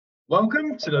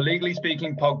Welcome to the Legally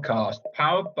Speaking podcast,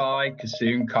 powered by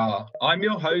Kassoon Car. I'm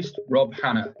your host, Rob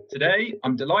Hanna. Today,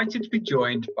 I'm delighted to be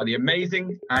joined by the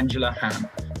amazing Angela Ham,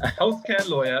 a healthcare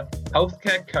lawyer,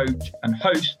 healthcare coach, and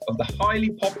host of the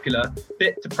highly popular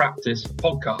Fit to Practice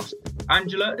podcast.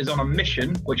 Angela is on a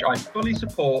mission which I fully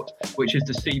support, which is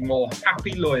to see more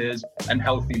happy lawyers and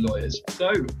healthy lawyers.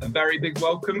 So, a very big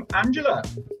welcome, Angela.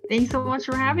 Thanks so much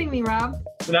for having me, Rob.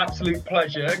 It's an absolute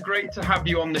pleasure. Great to have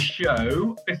you on the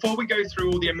show. Before we go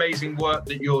through all the amazing work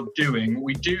that you're doing,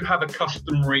 we do have a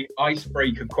customary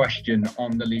icebreaker question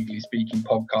on the Legally Speaking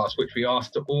podcast, which we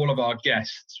ask to all of our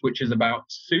guests, which is about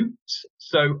suits.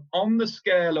 So on the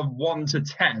scale of 1 to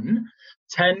 10,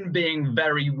 10 being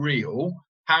very real,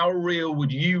 how real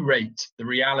would you rate the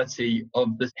reality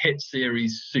of the hit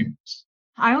series Suits?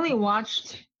 I only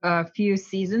watched a few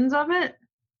seasons of it,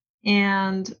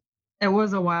 and it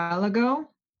was a while ago,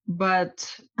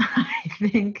 but I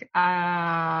think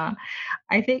on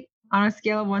a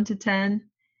scale of 1 to 10,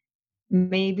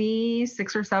 maybe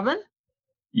 6 or 7.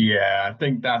 Yeah, I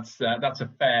think that's a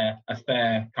fair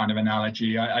kind of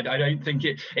analogy. I don't think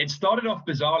it started off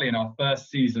bizarrely in our first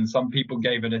season. Some people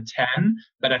gave it a 10,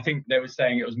 but I think they were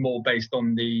saying it was more based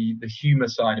on the humor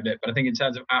side of it. But I think in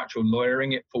terms of actual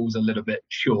lawyering, it falls a little bit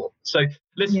short. So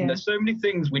listen, There's so many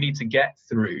things we need to get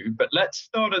through, but let's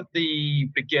start at the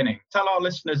beginning. Tell our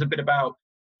listeners a bit about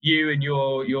you and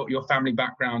your family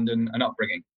background and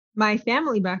upbringing. My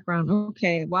family background.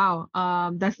 Okay, wow.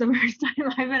 That's the first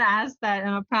time I've been asked that in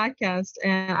a podcast.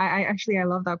 And I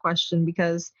love that question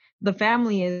because the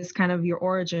family is kind of your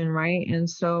origin, right? And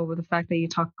so with the fact that you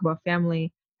talk about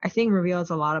family, I think reveals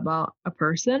a lot about a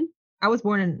person. I was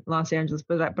born in Los Angeles,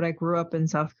 but I grew up in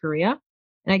South Korea.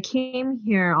 And I came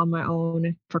here on my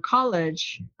own for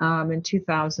college in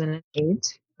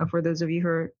 2008. For those of you who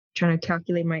are trying to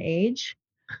calculate my age,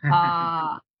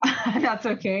 that's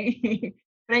okay.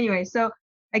 But anyway, so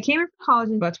I came here for college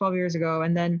about 12 years ago,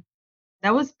 and then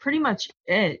that was pretty much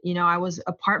it. You know, I was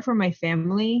apart from my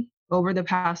family over the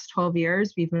past 12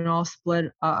 years. We've been all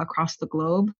split across the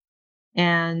globe.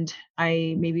 And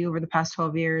I maybe over the past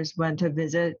 12 years went to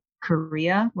visit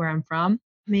Korea, where I'm from,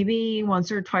 maybe once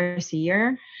or twice a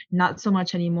year. Not so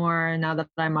much anymore now that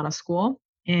I'm out of school.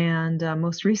 And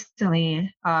most recently,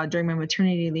 during my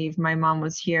maternity leave, my mom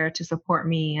was here to support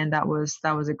me. And that was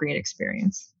a great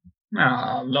experience.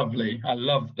 Ah, lovely. I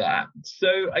love that.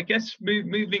 So I guess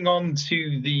moving on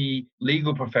to the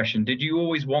legal profession, did you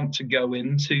always want to go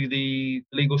into the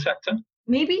legal sector?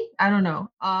 Maybe. I don't know.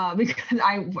 Because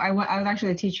I was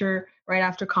actually a teacher right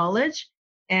after college,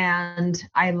 and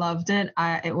I loved it.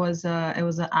 It was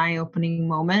an eye-opening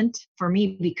moment for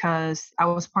me because I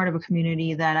was part of a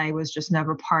community that I was just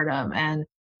never part of, and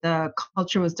the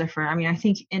culture was different. I mean, I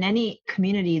think in any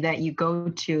community that you go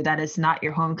to that is not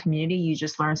your home community, you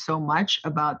just learn so much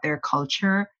about their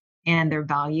culture and their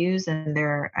values and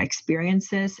their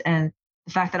experiences. And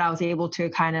the fact that I was able to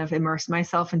kind of immerse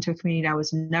myself into a community I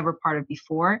was never part of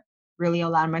before really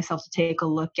allowed myself to take a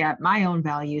look at my own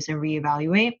values and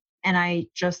reevaluate. And I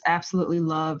just absolutely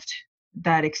loved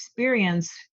that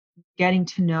experience, getting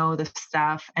to know the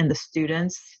staff and the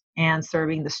students and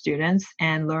serving the students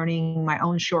and learning my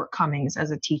own shortcomings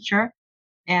as a teacher.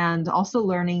 And also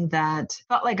learning that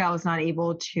I felt like I was not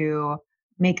able to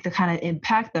make the kind of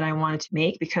impact that I wanted to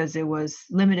make because it was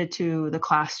limited to the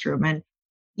classroom. And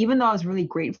even though I was really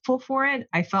grateful for it,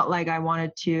 I felt like I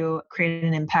wanted to create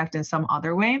an impact in some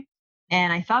other way.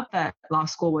 And I thought that law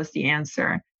school was the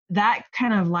answer. That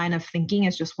kind of line of thinking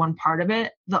is just one part of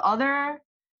it. The other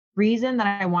reason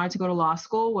that I wanted to go to law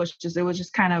school was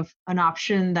just kind of an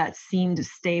option that seemed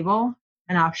stable,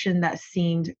 an option that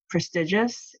seemed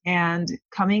prestigious. And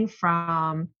coming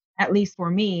from, at least for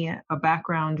me, a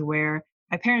background where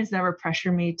my parents never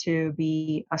pressured me to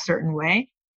be a certain way.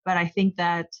 But I think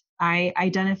that I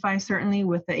identify certainly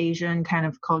with the Asian kind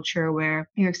of culture where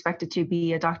you're expected to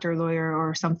be a doctor, lawyer,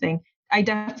 or something. I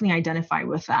definitely identify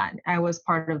with that. I was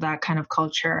part of that kind of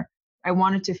culture. I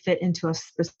wanted to fit into a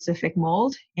specific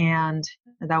mold, and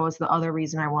that was the other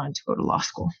reason I wanted to go to law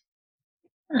school.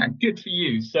 Good for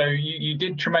you. So you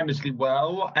did tremendously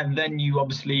well, and then you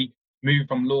obviously moved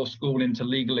from law school into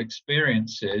legal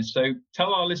experiences. So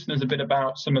tell our listeners a bit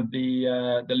about some of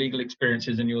the legal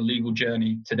experiences in your legal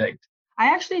journey to date.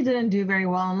 I actually didn't do very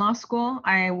well in law school.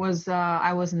 I was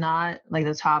not like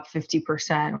the top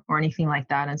 50% or anything like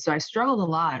that, and so I struggled a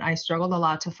lot. I struggled a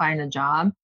lot to find a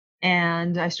job.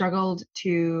 And I struggled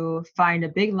to find a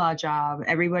big law job.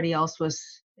 Everybody else was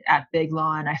at big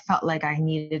law, and I felt like I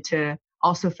needed to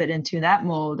also fit into that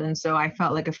mold. And so I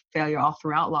felt like a failure all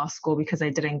throughout law school because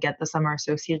I didn't get the summer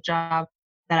associate job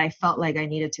that I felt like I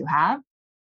needed to have.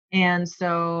 And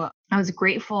so I was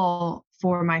grateful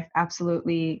for my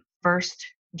absolutely first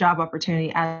job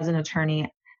opportunity as an attorney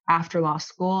after law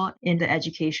school in the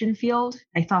education field.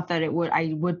 I thought that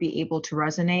I would be able to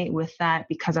resonate with that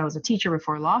because I was a teacher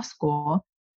before law school.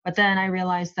 But then I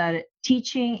realized that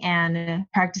teaching and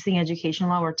practicing education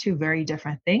law were two very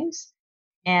different things.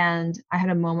 And I had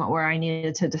a moment where I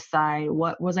needed to decide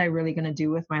what was I really going to do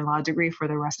with my law degree for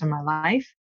the rest of my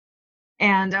life.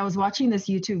 And I was watching this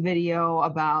YouTube video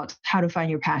about how to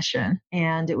find your passion.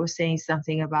 And it was saying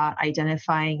something about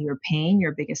identifying your pain,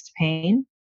 your biggest pain.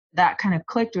 That kind of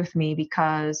clicked with me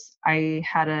because I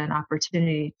had an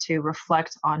opportunity to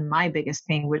reflect on my biggest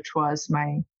pain, which was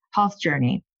my health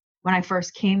journey. When I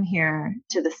first came here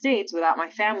to the States without my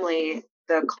family,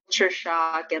 the culture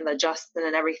shock and the adjustment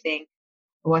and everything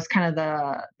was kind of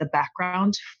the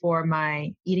background for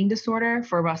my eating disorder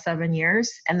for about 7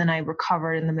 years. And then I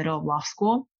recovered in the middle of law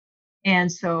school.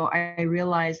 And so I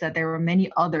realized that there were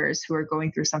many others who were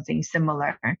going through something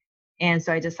similar. And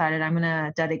so I decided I'm going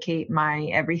to dedicate my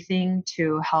everything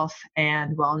to health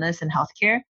and wellness and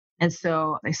healthcare. And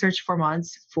so I searched for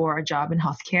months for a job in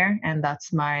healthcare. And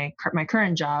that's my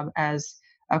current job as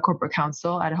a corporate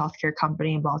counsel at a healthcare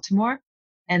company in Baltimore.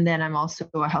 And then I'm also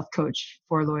a health coach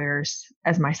for lawyers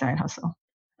as my side hustle.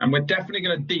 And we're definitely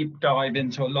going to deep dive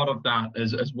into a lot of that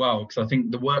as well, because I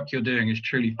think the work you're doing is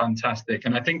truly fantastic.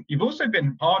 And I think you've also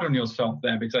been hard on yourself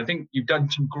there, because I think you've done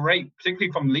some great,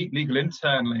 particularly from legal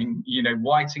interning,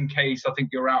 Whiting case. I think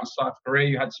you're out in South Korea.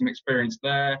 You had some experience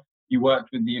there. You worked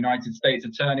with the United States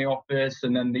Attorney Office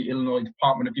and then the Illinois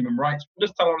Department of Human Rights.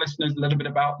 Just tell our listeners a little bit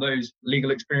about those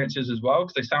legal experiences as well,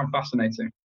 because they sound fascinating.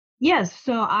 Yes,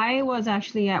 so I was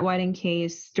actually at Whiting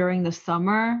Case during the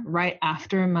summer, right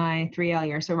after my 3L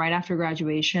year. So right after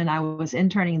graduation, I was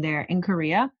interning there in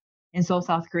Korea, in Seoul,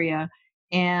 South Korea,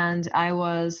 and I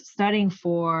was studying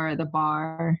for the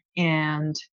bar.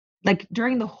 And like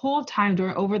during the whole time,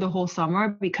 over the whole summer,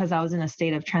 because I was in a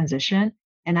state of transition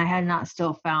and I had not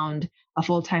still found a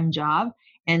full-time job,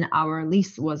 and our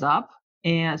lease was up.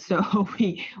 And so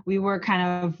we were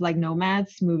kind of like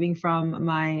nomads moving from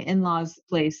my in-laws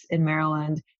place in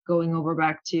Maryland, going over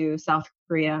back to South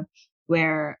Korea,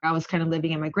 where I was kind of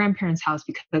living in my grandparents' house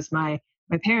because my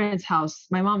parents' house,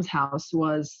 my mom's house,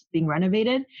 was being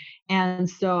renovated. And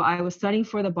so I was studying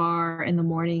for the bar in the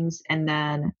mornings and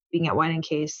then being at White and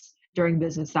Case during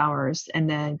business hours and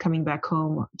then coming back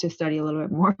home to study a little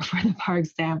bit more for the bar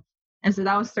exam. And so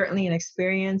that was certainly an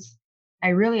experience. I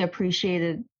really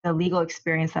appreciated the legal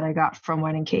experience that I got from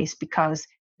White and Case because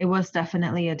it was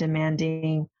definitely a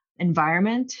demanding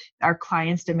environment. Our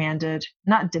clients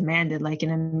not demanded like in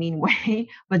a mean way,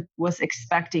 but was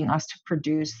expecting us to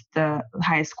produce the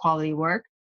highest quality work.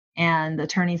 And the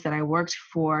attorneys that I worked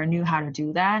for knew how to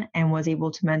do that and was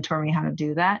able to mentor me how to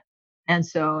do that. And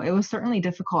so it was certainly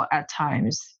difficult at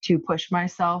times to push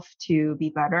myself to be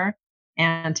better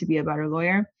and to be a better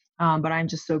lawyer. But I'm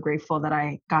just so grateful that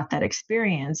I got that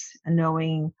experience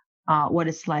knowing what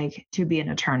it's like to be an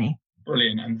attorney.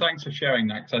 Brilliant. And thanks for sharing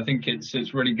that, because I think it's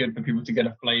really good for people to get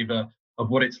a flavor of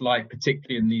what it's like,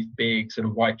 particularly in these big sort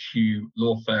of white shoe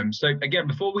law firms. So again,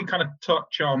 before we kind of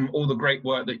touch on all the great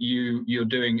work that you're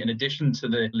doing in addition to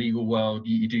the legal world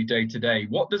you do day to day,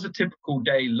 what does a typical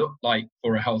day look like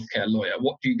for a healthcare lawyer?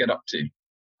 What do you get up to?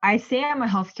 I say I'm a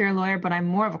healthcare lawyer, but I'm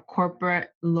more of a corporate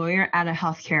lawyer at a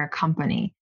healthcare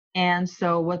company. And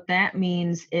so what that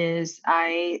means is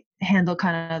I handle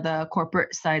kind of the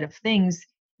corporate side of things,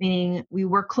 meaning we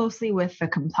work closely with the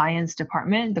compliance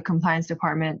department. The compliance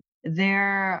department,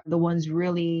 they're the ones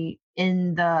really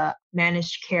in the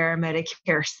managed care,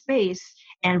 Medicare space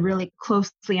and really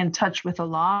closely in touch with the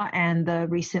law and the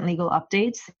recent legal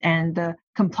updates and the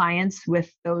compliance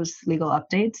with those legal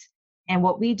updates. And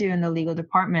what we do in the legal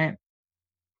department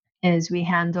is we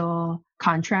handle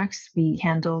contracts, we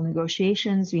handle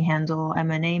negotiations, we handle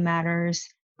M&A matters.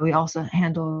 We also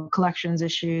handle collections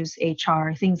issues,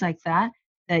 HR, things like that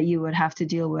that you would have to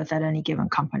deal with at any given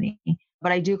company.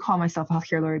 But I do call myself a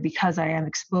healthcare lawyer because I am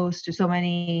exposed to so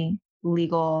many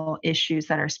legal issues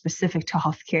that are specific to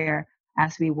healthcare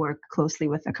as we work closely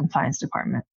with the compliance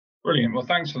department. Brilliant. Well,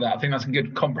 thanks for that. I think that's a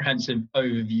good comprehensive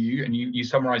overview, and you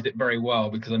summarized it very well,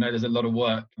 because I know there's a lot of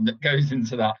work that goes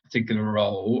into that particular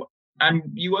role. And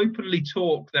you openly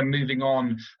talk, then moving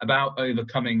on, about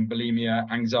overcoming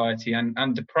bulimia, anxiety,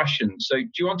 and depression. So do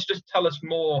you want to just tell us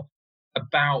more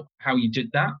about how you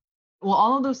did that? Well,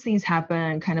 all of those things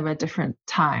happen kind of at different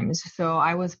times. So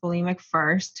I was bulimic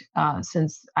first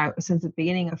since the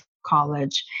beginning of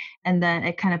college, and then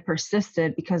it kind of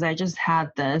persisted because I just had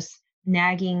this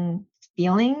nagging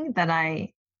feeling that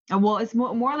I Well, it's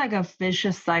more like a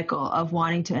vicious cycle of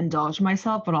wanting to indulge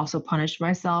myself, but also punish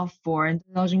myself for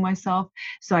indulging myself.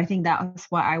 So I think that's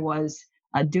why I was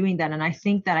doing that. And I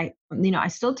think that I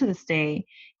still to this day,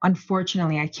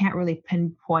 unfortunately, I can't really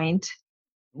pinpoint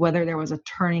whether there was a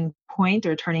turning point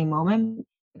or a turning moment,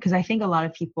 because I think a lot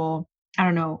of people, I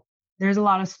don't know, there's a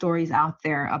lot of stories out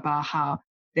there about how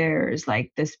there's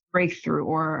like this breakthrough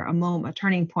or a moment, a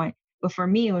turning point. But for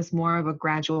me, it was more of a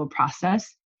gradual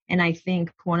process. And I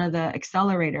think one of the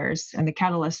accelerators and the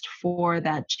catalyst for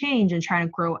that change and trying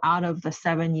to grow out of the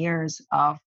 7 years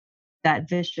of that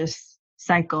vicious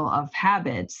cycle of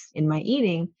habits in my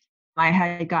eating. I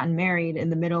had gotten married in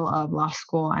the middle of law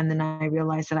school, and then I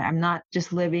realized that I'm not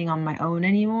just living on my own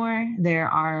anymore. There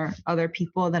are other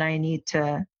people that I need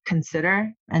to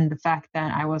consider. And the fact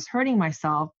that I was hurting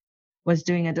myself was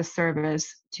doing a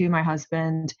disservice to my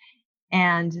husband.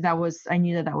 And I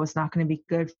knew that that was not going to be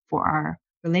good for our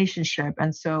relationship.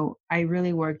 And so I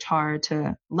really worked hard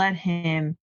to let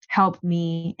him help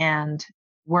me and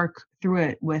work through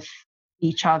it with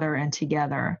each other and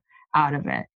together out of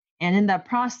it. And in that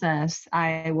process,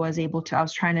 I was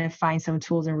trying to find some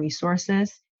tools and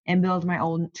resources and build my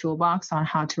own toolbox on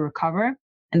how to recover.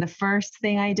 And the first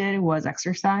thing I did was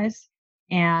exercise.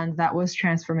 And that was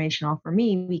transformational for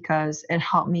me because it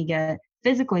helped me get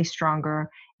physically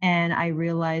stronger. And I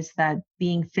realized that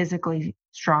being physically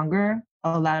stronger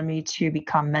allowed me to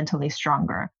become mentally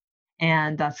stronger.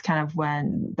 And that's kind of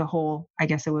when I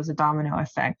guess it was a domino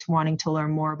effect, wanting to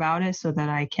learn more about it so that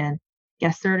I can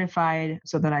get certified,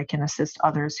 so that I can assist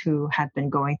others who had been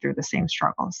going through the same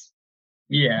struggles.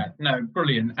 Yeah, no,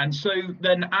 brilliant. And so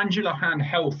then Angela Hand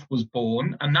Health was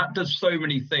born, and that does so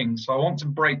many things. So I want to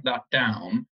break that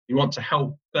down. You want to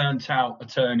help burnt out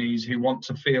attorneys who want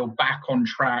to feel back on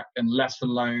track and less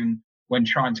alone when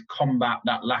trying to combat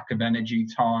that lack of energy,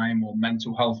 time, or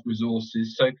mental health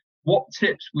resources. So what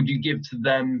tips would you give to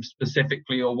them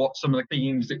specifically, or what some of the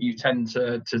themes that you tend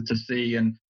to see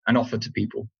and offer to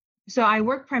people? So I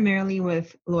work primarily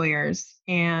with lawyers,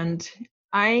 and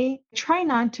I try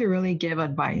not to really give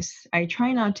advice. I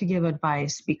try not to give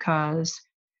advice because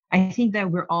I think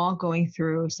that we're all going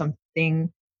through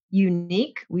something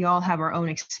unique. We all have our own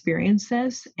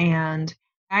experiences, and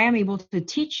I am able to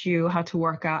teach you how to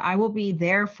work out. I will be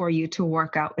there for you to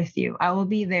work out with you. I will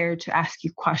be there to ask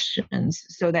you questions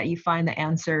so that you find the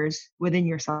answers within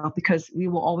yourself, because we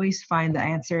will always find the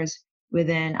answers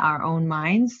within our own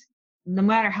minds, no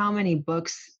matter how many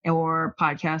books or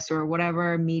podcasts or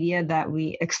whatever media that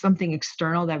something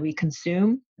external that we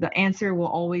consume, the answer will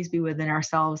always be within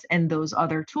ourselves. And those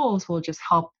other tools will just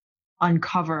help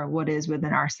uncover what is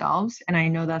within ourselves. And I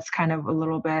know that's kind of a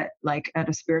little bit like at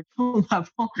a spiritual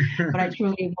level, but I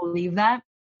truly believe that,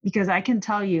 because I can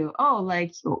tell you, oh,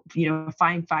 like,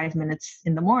 find 5 minutes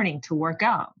in the morning to work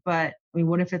out. But I mean,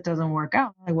 what if it doesn't work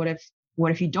out? Like,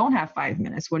 what if you don't have 5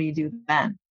 minutes? What do you do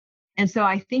then? And so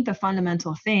I think the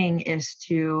fundamental thing is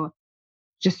to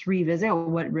just revisit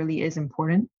what really is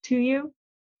important to you.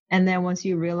 And then once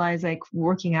you realize like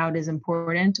working out is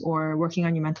important or working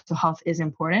on your mental health is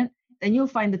important, then you'll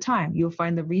find the time, you'll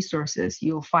find the resources,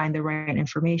 you'll find the right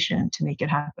information to make it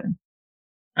happen.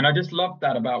 And I just love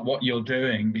that about what you're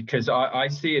doing, because I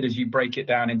see it as you break it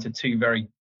down into two very,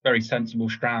 very sensible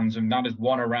strands. And that is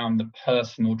one around the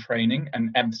personal training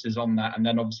and emphasis on that. And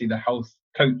then obviously the health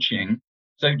coaching.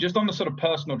 So just on the sort of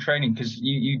personal training, because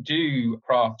you do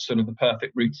craft sort of the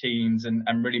perfect routines and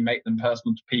really make them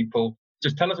personal to people.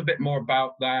 Just tell us a bit more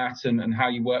about that and how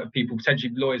you work with people,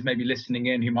 potentially lawyers maybe listening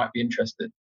in who might be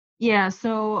interested. Yeah,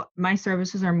 so my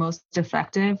services are most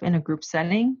effective in a group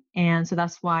setting. And so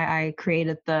that's why I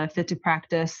created the Fit to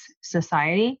Practice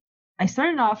Society. I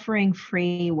started offering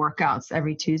free workouts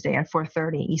every Tuesday at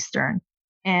 4:30 Eastern.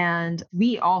 And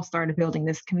we all started building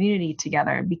this community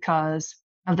together because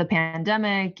of the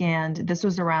pandemic. And this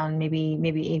was around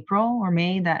maybe April or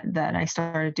May that I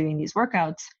started doing these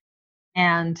workouts.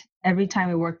 And every time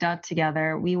we worked out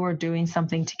together, we were doing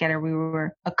something together. We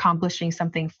were accomplishing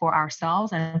something for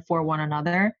ourselves and for one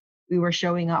another. We were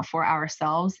showing up for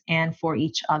ourselves and for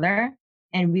each other.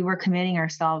 And we were committing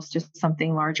ourselves to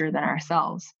something larger than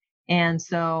ourselves. And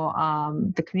so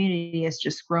the community is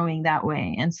just growing that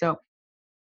way. And so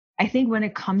I think when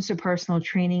it comes to personal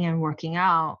training and working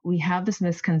out, we have this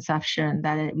misconception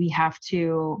that we have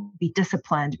to be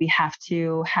disciplined, we have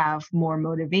to have more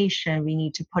motivation, we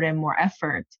need to put in more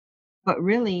effort. But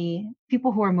really,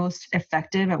 people who are most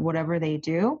effective at whatever they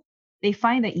do, they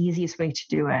find the easiest way to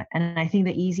do it. And I think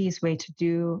the easiest way to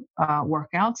do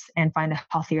workouts and find a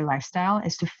healthier lifestyle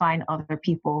is to find other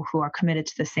people who are committed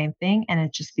to the same thing, and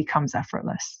it just becomes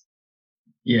effortless.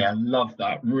 Yeah, love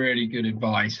that. Really good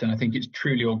advice. And I think it's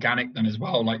truly organic then as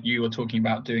well. Like you were talking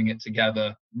about doing it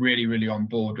together, really, really on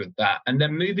board with that. And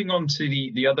then moving on to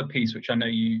the other piece, which I know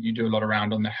you do a lot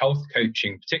around on the health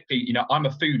coaching, particularly, I'm a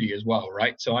foodie as well,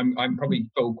 right? So I'm probably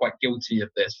feel quite guilty of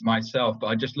this myself, but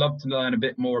I just love to learn a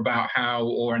bit more about how,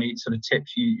 or any sort of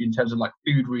tips you in terms of like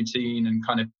food routine and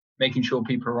kind of making sure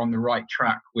people are on the right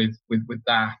track with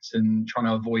that and trying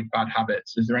to avoid bad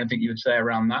habits. Is there anything you would say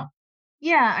around that?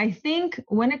 Yeah, I think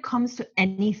when it comes to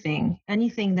anything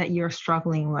that you're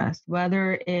struggling with,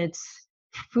 whether it's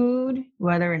food,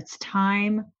 whether it's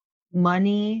time,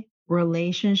 money,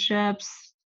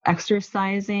 relationships,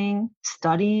 exercising,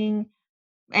 studying,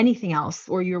 anything else,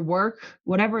 or your work,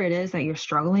 whatever it is that you're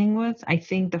struggling with, I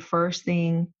think the first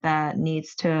thing that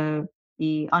needs to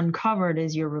be uncovered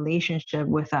is your relationship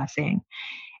with that thing.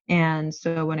 And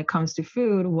so when it comes to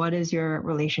food, what is your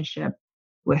relationship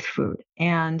with food?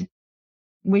 And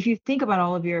if you think about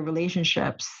all of your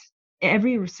relationships,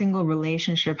 every single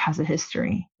relationship has a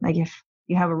history. Like if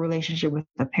you have a relationship with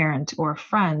a parent or a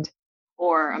friend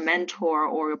or a mentor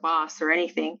or a boss or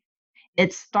anything,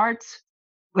 it starts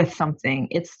with something.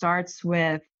 It starts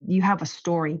with you have a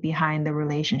story behind the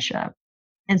relationship.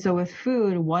 And so with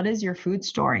food, what is your food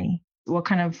story? What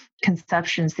kind of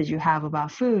conceptions did you have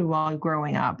about food while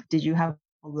growing up? Did you have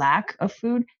a lack of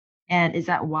food? And is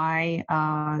that why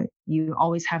you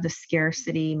always have the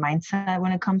scarcity mindset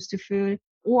when it comes to food?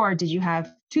 Or did you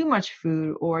have too much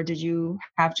food? Or did you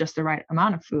have just the right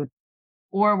amount of food?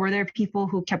 Or were there people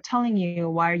who kept telling you,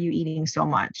 why are you eating so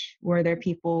much? Were there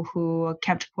people who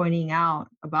kept pointing out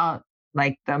about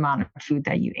like the amount of food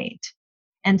that you ate?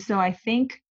 And so I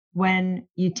think when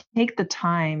you take the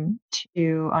time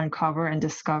to uncover and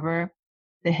discover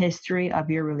the history of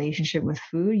your relationship with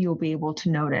food, you'll be able to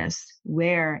notice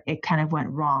where it kind of went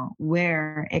wrong,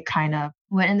 where it kind of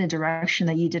went in the direction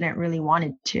that you didn't really want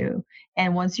it to.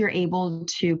 And once you're able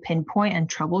to pinpoint and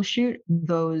troubleshoot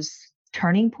those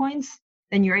turning points,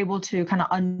 then you're able to kind of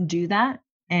undo that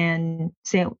and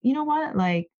say, you know what,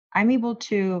 like I'm able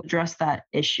to address that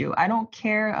issue. I don't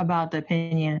care about the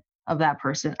opinion of that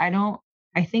person.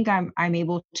 I think I'm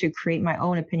able to create my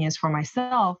own opinions for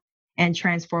myself and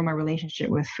transform my relationship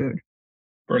with food.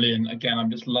 Brilliant. Again, I'm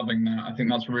just loving that. I think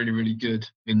that's really, really good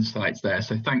insights there.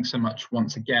 So thanks so much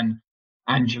once again,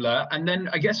 Angela. And then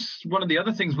I guess one of the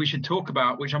other things we should talk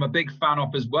about, which I'm a big fan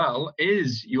of as well,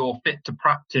 is your Fit to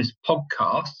Practice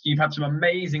podcast. You've had some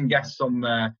amazing guests on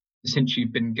there since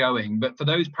you've been going. But for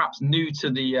those perhaps new to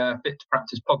the Fit to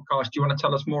Practice podcast, do you want to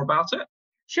tell us more about it?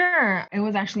 Sure, it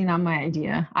was actually not my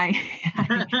idea. I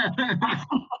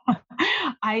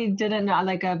didn't know.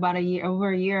 Like about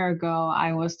over a year ago,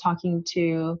 I was talking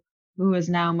to who is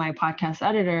now my podcast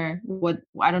editor. What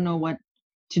I don't know what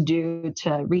to do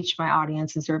to reach my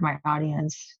audience and serve my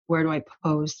audience. Where do I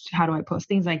post? How do I post?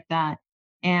 Things like that.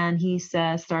 And he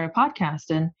says start a podcast,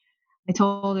 and I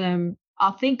told him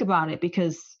I'll think about it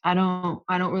because I don't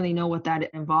really know what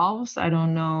that involves. I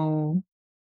don't know.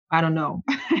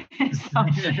 So,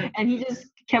 and he just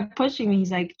kept pushing me.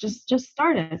 He's like, just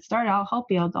start it. Start it. I'll help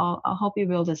you. I'll help you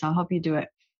build this. I'll help you do it.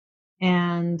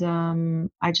 And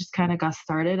I just kind of got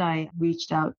started. I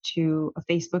reached out to a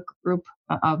Facebook group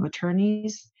of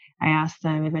attorneys. I asked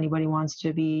them if anybody wants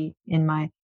to be in my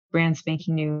brand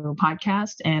spanking new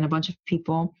podcast, and a bunch of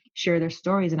people share their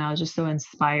stories. And I was just so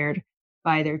inspired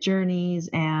by their journeys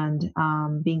and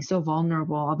being so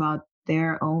vulnerable about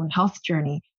their own health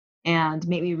journey, and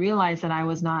made me realize that I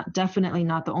was definitely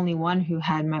not the only one who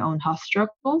had my own health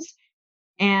struggles.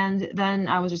 And then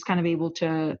I was just kind of able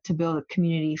to build a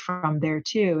community from there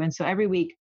too. And so every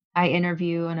week I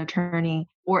interview an attorney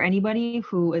or anybody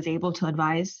who is able to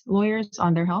advise lawyers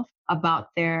on their health about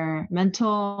their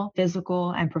mental, physical,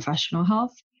 and professional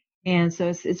health. And so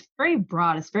it's very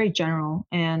broad, it's very general.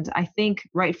 And I think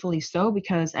rightfully so,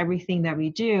 because everything that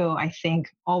we do, I think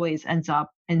always ends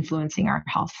up influencing our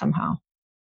health somehow.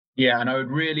 Yeah, and I would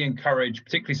really encourage,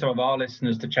 particularly some of our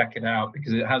listeners, to check it out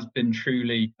because it has been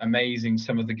truly amazing.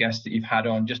 Some of the guests that you've had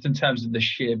on, just in terms of the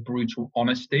sheer brutal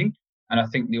honesty. And I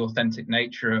think the authentic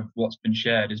nature of what's been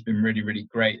shared has been really, really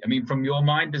great. I mean, from your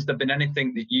mind, has there been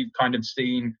anything that you've kind of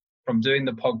seen from doing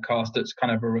the podcast that's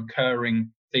kind of a recurring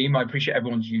theme? I appreciate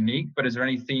everyone's unique, but is there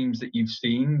any themes that you've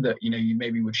seen that, you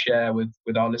maybe would share with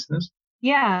our listeners?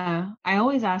 Yeah, I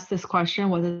always ask this question,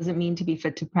 what does it mean to be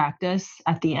fit to practice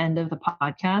at the end of the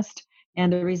podcast?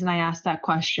 And the reason I ask that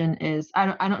question is I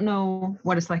don't know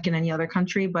what it's like in any other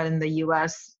country, but in the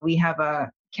US, we have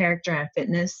a character and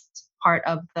fitness part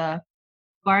of the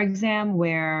bar exam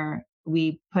where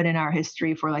we put in our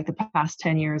history for like the past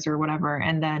 10 years or whatever.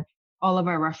 And then all of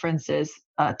our references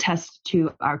attest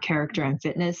to our character and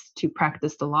fitness to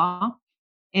practice the law.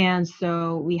 And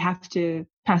so we have to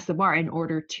pass the bar in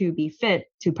order to be fit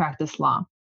to practice law.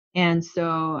 And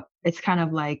so it's kind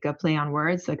of like a play on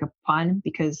words, like a pun,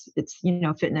 because it's,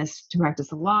 fitness to practice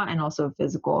the law and also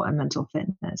physical and mental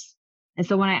fitness. And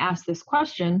so when I asked this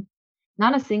question,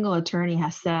 not a single attorney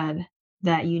has said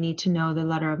that you need to know the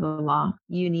letter of the law.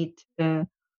 You need to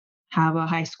have a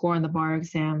high score on the bar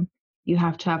exam. You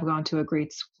have to have gone to a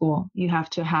great school. You have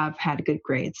to have had good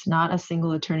grades. Not a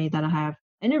single attorney that I have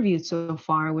interviewed so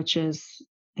far, which is,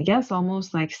 I guess,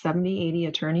 almost like 70, 80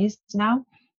 attorneys now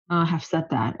have said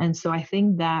that. And so I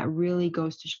think that really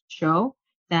goes to show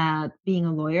that being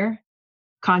a lawyer,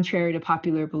 contrary to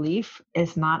popular belief,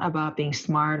 is not about being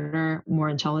smarter, more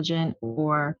intelligent,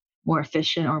 or more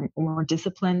efficient or more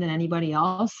disciplined than anybody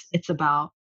else. It's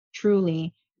about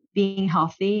truly being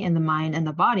healthy in the mind and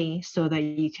the body so that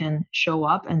you can show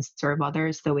up and serve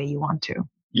others the way you want to.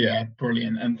 Yeah,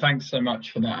 brilliant. And thanks so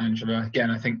much for that, Angela.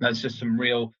 Again, I think there's just some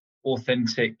real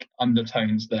authentic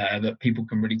undertones there that people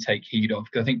can really take heed of.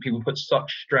 Because I think people put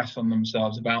such stress on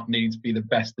themselves about needing to be the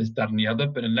best, this, that, and the other.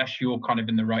 But unless you're kind of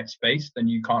in the right space, then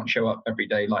you can't show up every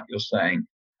day like you're saying.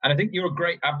 And I think you're a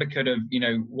great advocate of,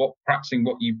 practicing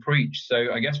what you preach.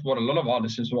 So I guess what a lot of our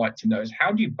listeners would like to know is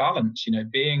how do you balance,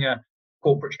 being a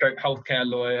corporate stroke healthcare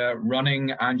lawyer,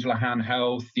 running Angela Hand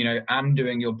Health, and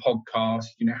doing your podcast?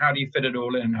 How do you fit it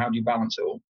all in? How do you balance it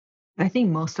all? I think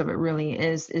most of it really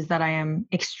is that I am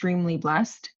extremely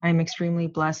blessed. I'm extremely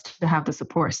blessed to have the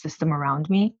support system around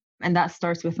me. And that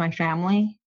starts with my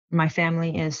family. My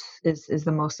family is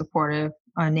the most supportive,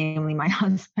 namely my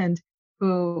husband,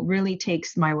 who really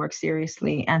takes my work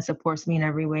seriously and supports me in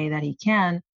every way that he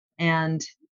can. And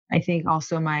I think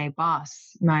also my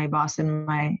boss in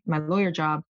my lawyer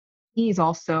job, he's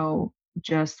also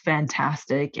just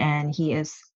fantastic, and he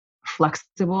is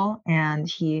flexible, and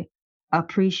he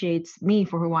appreciates me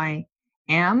for who I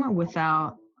am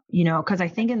without, because I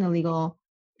think in the legal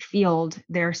field,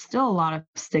 there's still a lot of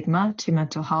stigma to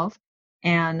mental health.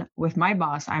 And with my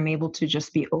boss, I'm able to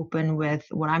just be open with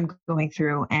what I'm going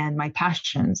through and my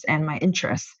passions and my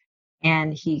interests.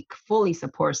 And he fully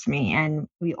supports me. And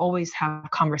we always have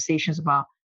conversations about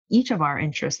each of our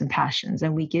interests and passions.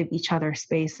 And we give each other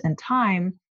space and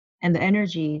time and the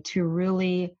energy to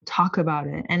really talk about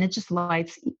it. And it just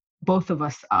lights both of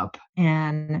us up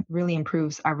and really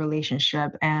improves our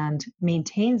relationship and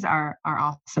maintains our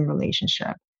awesome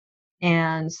relationship.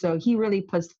 And so he really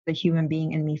puts the human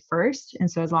being in me first. And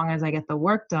so as long as I get the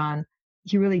work done,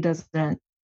 he really doesn't,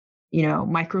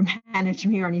 micromanage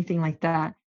me or anything like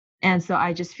that. And so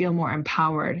I just feel more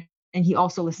empowered. And he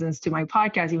also listens to my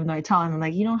podcast, even though I tell him, I'm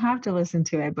like, you don't have to listen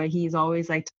to it. But he's always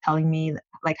like telling me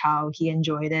like how he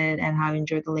enjoyed it and how he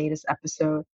enjoyed the latest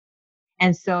episode.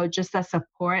 And so just that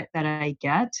support that I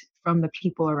get from the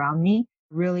people around me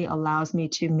really allows me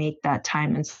to make that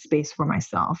time and space for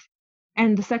myself.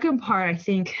 And the second part, I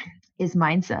think, is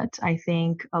mindset. I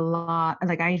think a lot,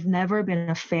 like I've never been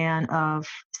a fan of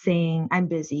saying I'm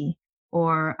busy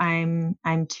or I'm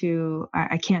too,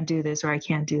 I can't do this or I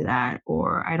can't do that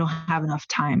or I don't have enough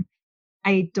time.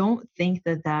 I don't think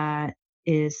that that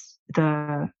is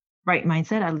the right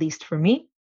mindset, at least for me.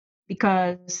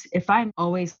 Because if I'm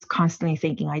always constantly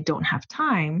thinking I don't have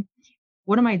time,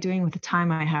 what am I doing with the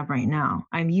time I have right now?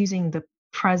 I'm using the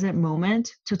present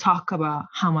moment to talk about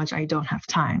how much I don't have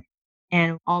time.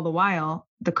 And all the while,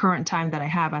 the current time that I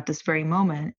have at this very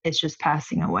moment is just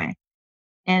passing away.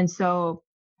 And so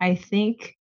I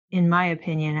think, in my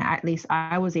opinion, at least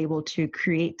I was able to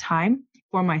create time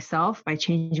for myself by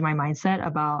changing my mindset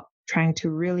about trying to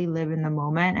really live in the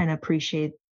moment and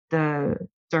appreciate the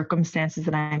circumstances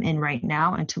that I'm in right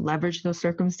now and to leverage those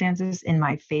circumstances in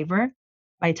my favor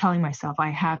by telling myself I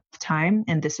have time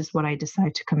and this is what I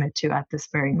decide to commit to at this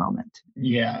very moment.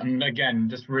 Yeah, and again,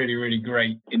 just really, really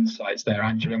great insights there,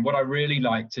 Angela. And what I really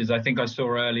liked is I think I saw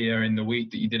earlier in the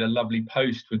week that you did a lovely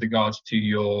post with regards to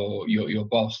your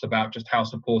boss about just how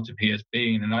supportive he has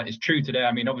been. And it's true today.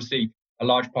 I mean, obviously, a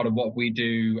large part of what we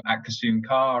do at Kassoon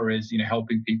Car is,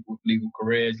 helping people with legal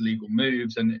careers, legal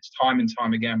moves. And it's time and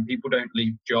time again, people don't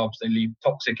leave jobs, they leave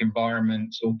toxic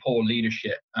environments or poor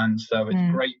leadership. And so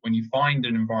it's great when you find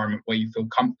an environment where you feel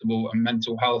comfortable and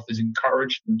mental health is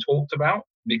encouraged and talked about,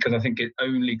 because I think it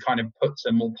only kind of puts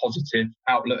a more positive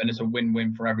outlook and it's a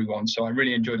win-win for everyone. So I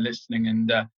really enjoyed listening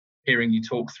and hearing you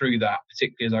talk through that,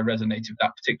 particularly as I resonated with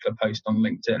that particular post on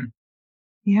LinkedIn.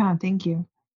 Yeah, thank you.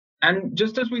 And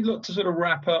just as we look to sort of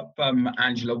wrap up,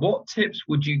 Angela, what tips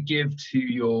would you give to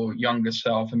your younger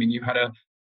self? I mean, you had a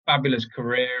fabulous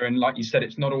career. And like you said,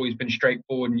 it's not always been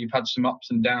straightforward and you've had some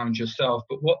ups and downs yourself.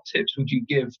 But what tips would you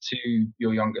give to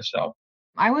your younger self?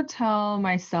 I would tell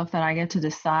myself that I get to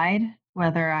decide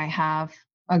whether I have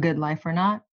a good life or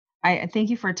not. I thank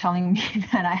you for telling me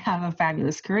that I have a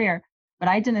fabulous career, but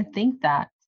I didn't think that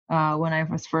when I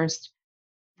was first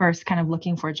kind of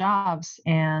looking for jobs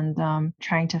and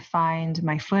trying to find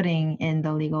my footing in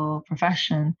the legal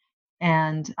profession.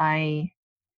 And I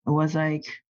was like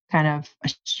kind of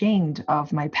ashamed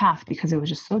of my path because it was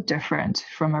just so different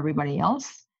from everybody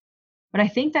else. But I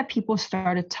think that people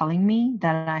started telling me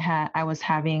that I was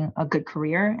having a good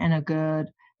career and a good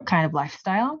kind of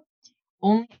lifestyle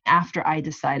only after I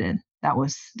decided that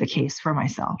was the case for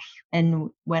myself. And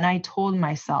when I told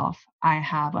myself I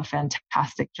have a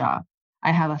fantastic job,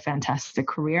 I have a fantastic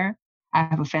career, I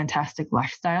have a fantastic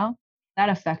lifestyle, that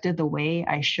affected the way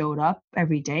I showed up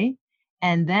every day.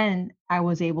 And then I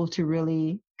was able to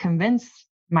really convince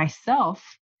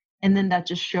myself. And then that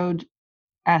just showed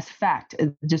as fact,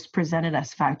 it just presented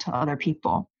as fact to other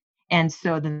people. And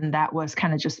so then that was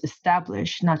kind of just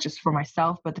established, not just for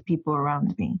myself, but the people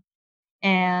around me.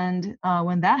 And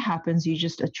when that happens, you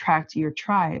just attract your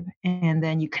tribe and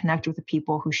then you connect with the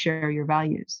people who share your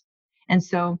values. And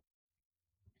so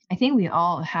I think we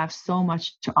all have so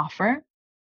much to offer,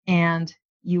 and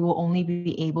you will only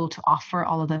be able to offer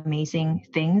all of the amazing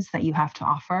things that you have to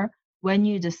offer when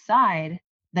you decide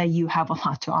that you have a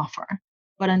lot to offer.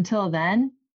 But until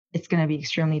then, it's going to be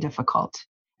extremely difficult.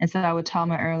 And so I would tell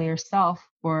my earlier self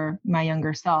or my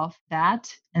younger self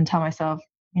that, and tell myself,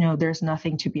 there's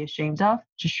nothing to be ashamed of.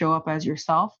 Just show up as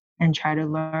yourself and try to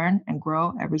learn and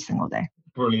grow every single day.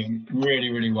 Brilliant. Really,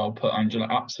 really well put, Angela.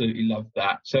 Absolutely love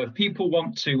that. So if people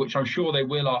want to, which I'm sure they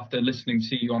will after listening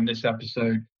to you on this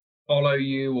episode, follow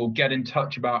you or get in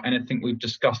touch about anything we've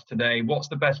discussed today, what's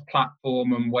the best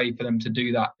platform and way for them to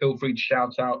do that? Feel free to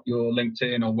shout out your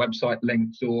LinkedIn or website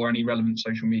links or any relevant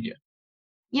social media.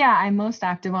 Yeah, I'm most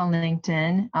active on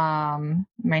LinkedIn.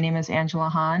 My name is Angela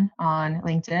Han on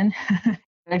LinkedIn.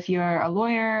 If you're a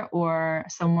lawyer or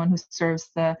someone who serves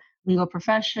the legal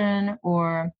profession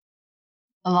or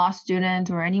a law student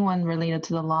or anyone related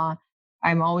to the law,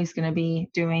 I'm always going to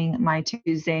be doing my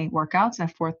Tuesday workouts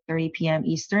at 4:30 p.m.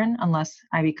 Eastern, unless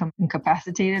I become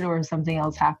incapacitated or something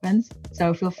else happens.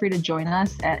 So feel free to join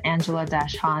us at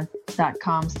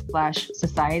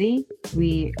angela-han.com/society.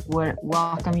 We would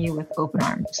welcome you with open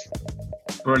arms.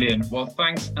 Brilliant. Well,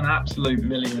 thanks an absolute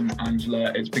million,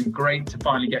 Angela. It's been great to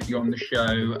finally get you on the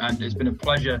show, and it's been a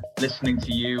pleasure listening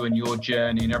to you and your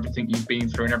journey and everything you've been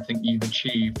through and everything you've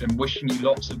achieved, and wishing you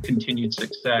lots of continued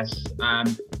success.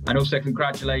 And also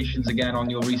congratulations again on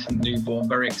your recent newborn.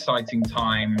 Very exciting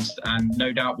times, and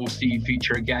no doubt we'll see you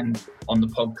feature again on the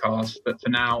podcast. But for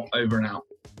now, over and out.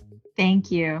 Thank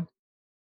you.